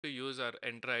to use our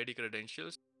Entra ID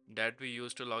credentials that we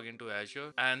use to log into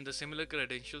Azure, and the similar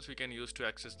credentials we can use to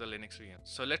access the Linux VM.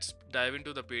 So let's dive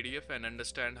into the PDF and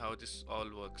understand how this all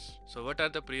works. So what are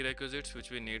the prerequisites which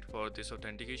we need for this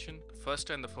authentication? First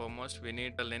and the foremost, we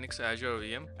need a Linux Azure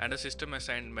VM and a system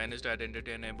assigned managed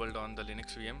identity enabled on the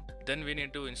Linux VM. Then we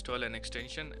need to install an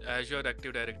extension, Azure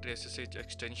Active Directory SSH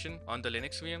extension on the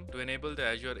Linux VM to enable the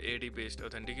Azure AD based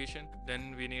authentication.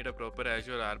 Then we need a proper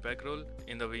Azure RBAC role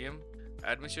in the VM.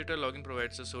 Administrator login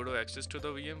provides a sudo access to the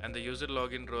VM, and the user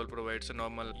login role provides a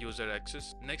normal user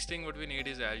access. Next thing what we need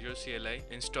is Azure CLI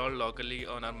installed locally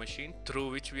on our machine,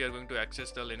 through which we are going to access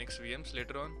the Linux VMs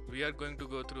later on. We are going to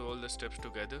go through all the steps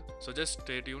together, so just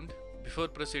stay tuned. Before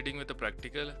proceeding with the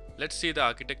practical, let's see the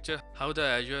architecture, how the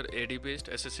Azure AD based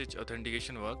SSH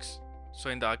authentication works. So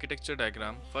in the architecture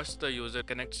diagram, first the user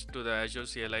connects to the Azure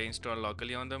CLI installed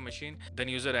locally on the machine, then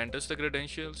user enters the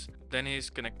credentials, then he is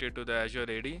connected to the Azure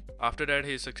AD. After that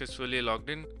he is successfully logged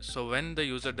in. So when the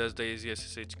user does the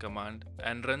EasySSH command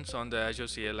and runs on the Azure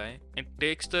CLI, it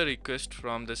takes the request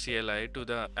from the CLI to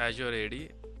the Azure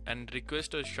AD and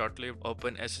request a short-lived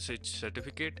open SSH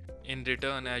certificate. In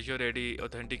return, Azure AD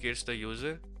authenticates the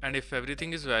user, and if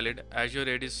everything is valid, Azure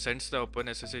AD sends the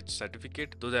open SSH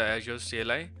certificate to the Azure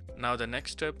CLI. Now the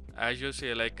next step, Azure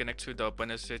CLI connects with the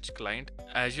OpenSSH client.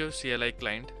 Azure CLI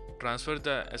client transfers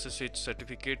the SSH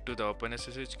certificate to the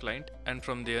OpenSSH client, and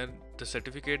from there the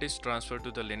certificate is transferred to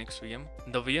the Linux VM.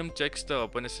 The VM checks the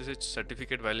OpenSSH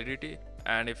certificate validity,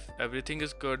 and if everything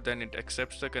is good, then it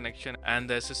accepts the connection and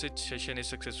the SSH session is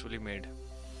successfully made.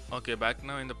 Okay, back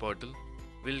now in the portal.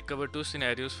 We'll cover two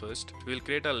scenarios first. We'll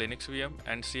create a Linux VM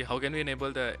and see how can we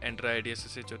enable the EntraID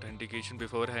SSH authentication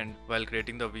beforehand while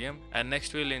creating the VM, and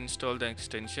next we'll install the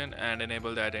extension and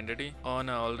enable the identity on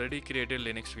an already created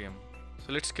Linux VM.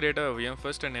 So let's create a VM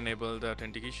first and enable the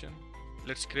authentication.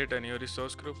 Let's create a new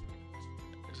resource group,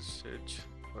 SSH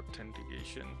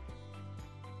authentication.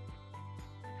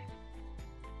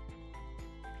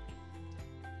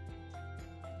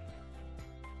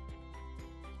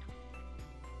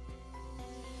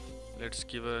 Let's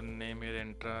give a name here,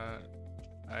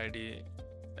 EntraID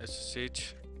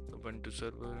SSH Ubuntu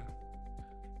server.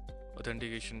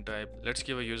 Authentication type, let's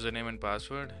give a username and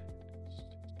password.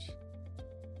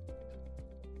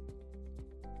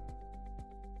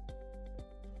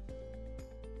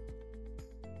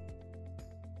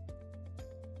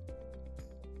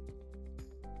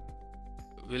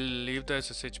 We'll leave the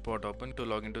SSH port open to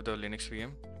log into the Linux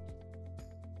VM.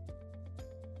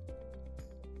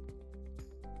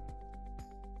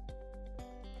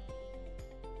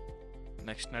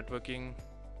 Next, networking.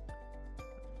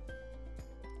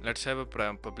 Let's have a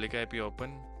public IP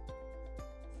open.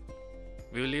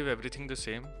 We will leave everything the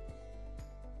same.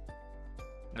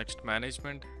 Next,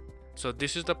 management. So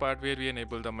this is the part where we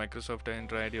enable the Microsoft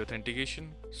Entra ID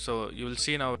authentication. So you will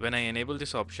see now when I enable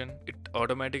this option, it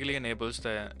automatically enables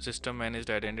the system managed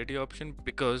identity option,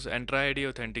 because Entra ID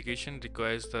authentication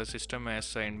requires the system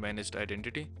assigned managed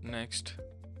identity. Next,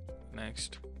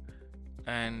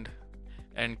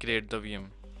 and create the VM.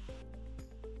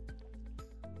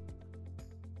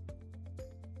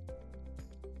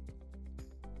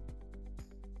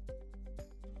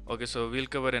 Okay, so we'll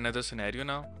cover another scenario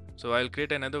now. So I'll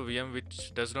create another VM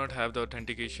which does not have the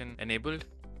authentication enabled,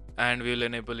 and we'll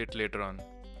enable it later on.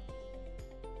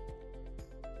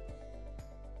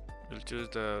 Let's choose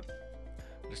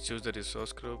the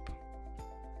resource group,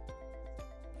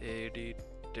 AD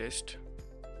test.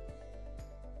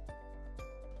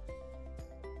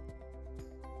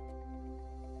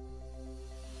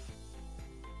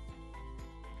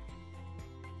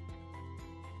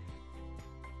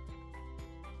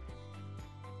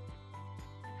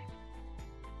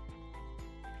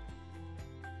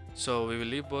 So we will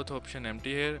leave both options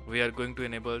empty here. We are going to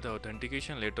enable the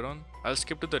authentication later on. I'll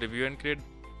skip to the review and create.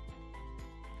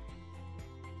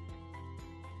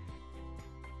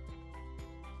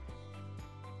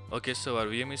 Okay, so our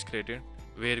VM is created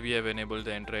where we have enabled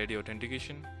the EntraID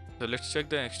authentication. So let's check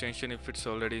the extension if it's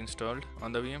already installed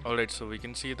on the VM. Alright, so we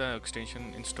can see the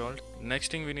extension installed.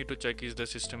 Next thing we need to check is the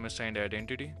system assigned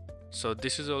identity. So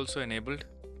this is also enabled.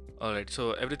 Alright,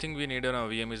 so everything we need on our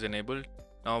VM is enabled.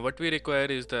 Now what we require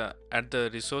is at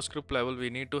the resource group level, we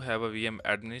need to have a VM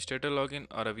administrator login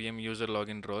or a VM user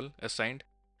login role assigned.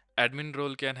 Admin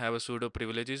role can have a sudo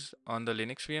privileges on the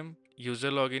Linux VM. User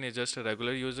login is just a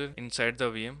regular user inside the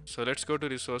VM. So let's go to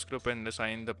resource group and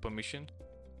assign the permission.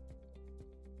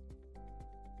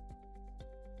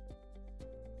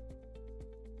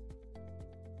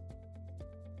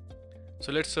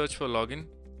 So let's search for login.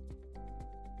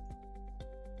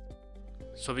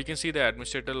 So we can see the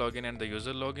administrator login and the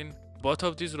user login. Both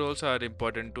of these roles are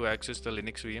important to access the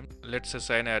Linux VM. Let's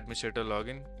assign administrator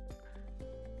login.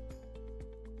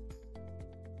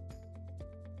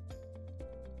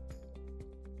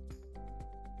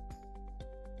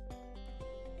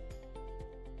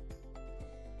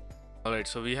 Alright,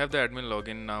 so we have the admin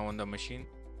login now on the machine.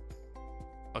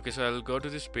 Okay, so I'll go to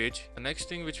this page. The next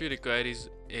thing which we require is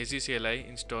AZCLI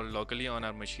installed locally on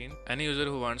our machine. Any user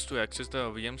who wants to access the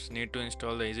VMs need to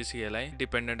install the AZCLI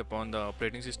dependent upon the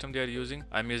operating system they are using.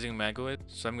 I'm using macOS,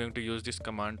 so I'm going to use this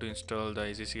command to install the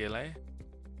AZCLI.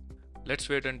 Let's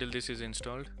wait until this is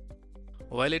installed.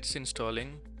 While it's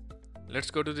installing,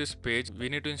 let's go to this page. We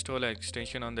need to install an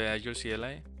extension on the Azure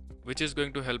CLI, which is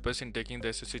going to help us in taking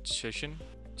the SSH session.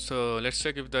 So let's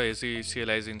check if the AZ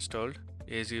CLI is installed.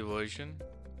 AZ version.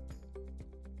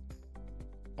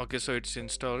 Okay, so it's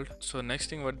installed. So next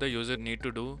thing what the user need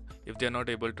to do, if they are not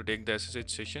able to take the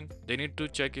SSH session, they need to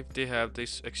check if they have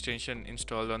this extension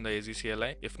installed on the AZ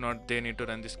CLI. If not, they need to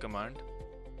run this command.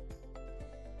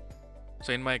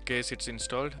 So in my case, it's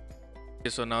installed. Okay,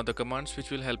 so now the commands which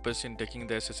will help us in taking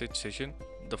the SSH session.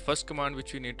 The first command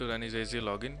which we need to run is AZ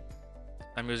login.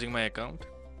 I'm using my account.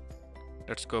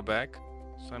 Let's go back.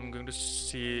 So I'm going to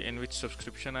see in which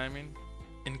subscription I'm in.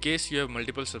 In case you have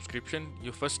multiple subscription,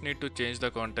 you first need to change the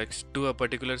context to a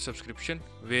particular subscription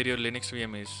where your Linux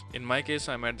VM is. In my case,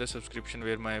 I'm at the subscription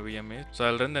where my VM is. So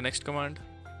I'll run the next command,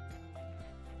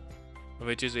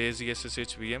 which is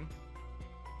AZSSH VM.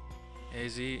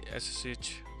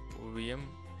 AZSSH VM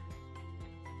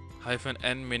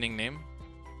 -n meaning name.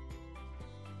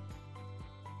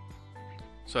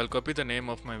 So I'll copy the name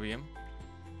of my VM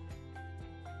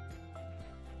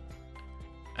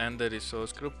and the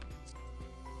resource group,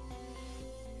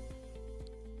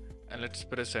 and let's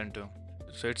press enter.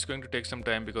 So it's going to take some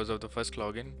time because of the first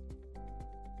login.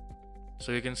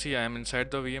 So you can see I am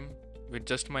inside the VM with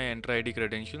just my EntraID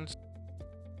credentials.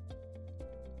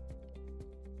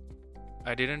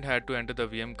 I didn't have to enter the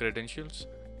VM credentials.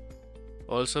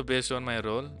 Also, based on my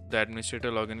role, the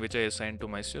administrator login which I assigned to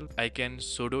myself, I can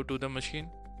sudo to the machine.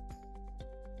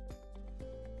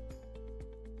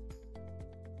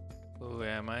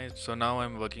 Where am I? So now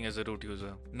I'm working as a root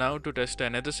user. Now to test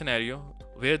another scenario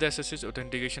where the SSH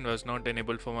authentication was not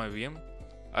enabled for my VM,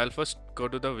 I'll first go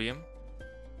to the VM.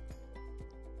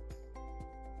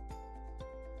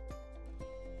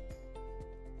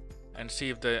 And see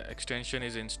if the extension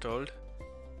is installed.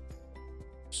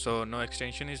 So no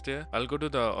extension is there. I'll go to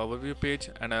the overview page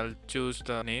and I'll choose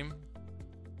the name.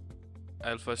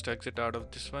 I'll first exit out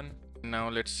of this one. Now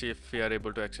let's see if we are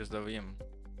able to access the VM.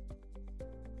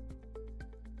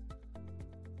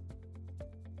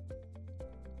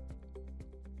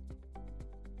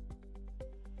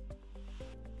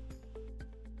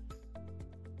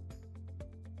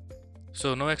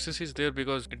 So no access is there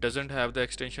because it doesn't have the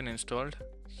extension installed.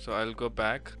 So I'll go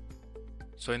back.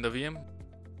 So in the VM,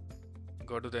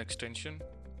 go to the extension,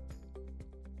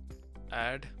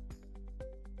 add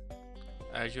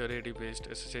Azure AD based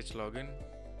SSH login.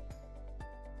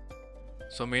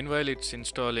 So meanwhile it's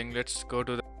installing, let's go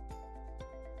to the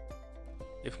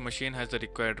if machine has the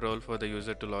required role for the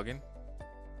user to log in.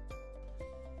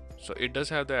 So it does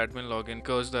have the admin login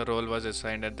because the role was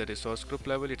assigned at the resource group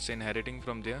level. It's inheriting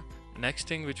from there. Next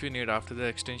thing which we need after the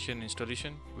extension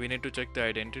installation, we need to check the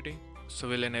identity. So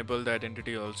we'll enable the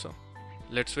identity also.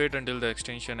 Let's wait until the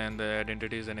extension and the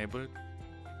identity is enabled.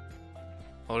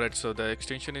 Alright, so the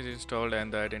extension is installed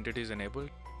and the identity is enabled.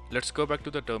 Let's go back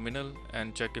to the terminal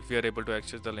and check if we are able to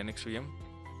access the Linux VM.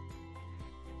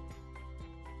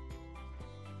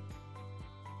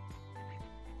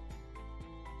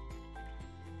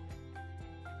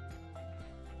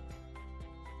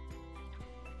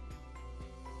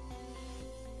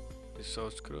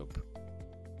 Resource group.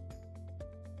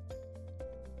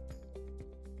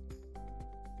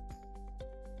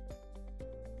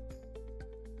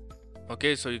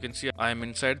 Okay, so you can see I am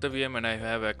inside the VM and I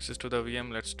have access to the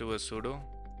VM. Let's do a sudo.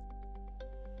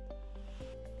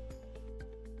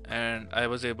 And I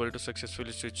was able to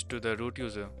successfully switch to the root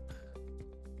user.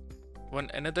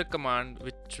 Another command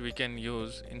which we can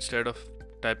use instead of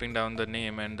typing down the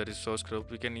name and the resource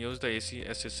group, we can use the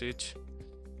AZSSH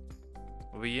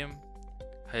VM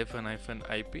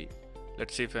 -IP.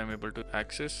 Let's see if I'm able to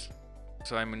access.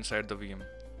 So I'm inside the VM.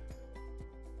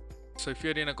 So if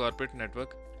you're in a corporate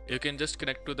network, you can just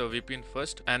connect to the VPN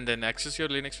first and then access your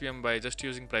Linux VM by just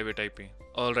using private IP.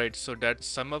 Alright, so that's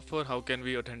sum up for how can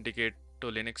we authenticate to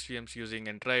Linux VMs using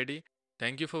EntraID.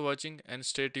 Thank you for watching and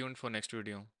stay tuned for next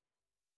video.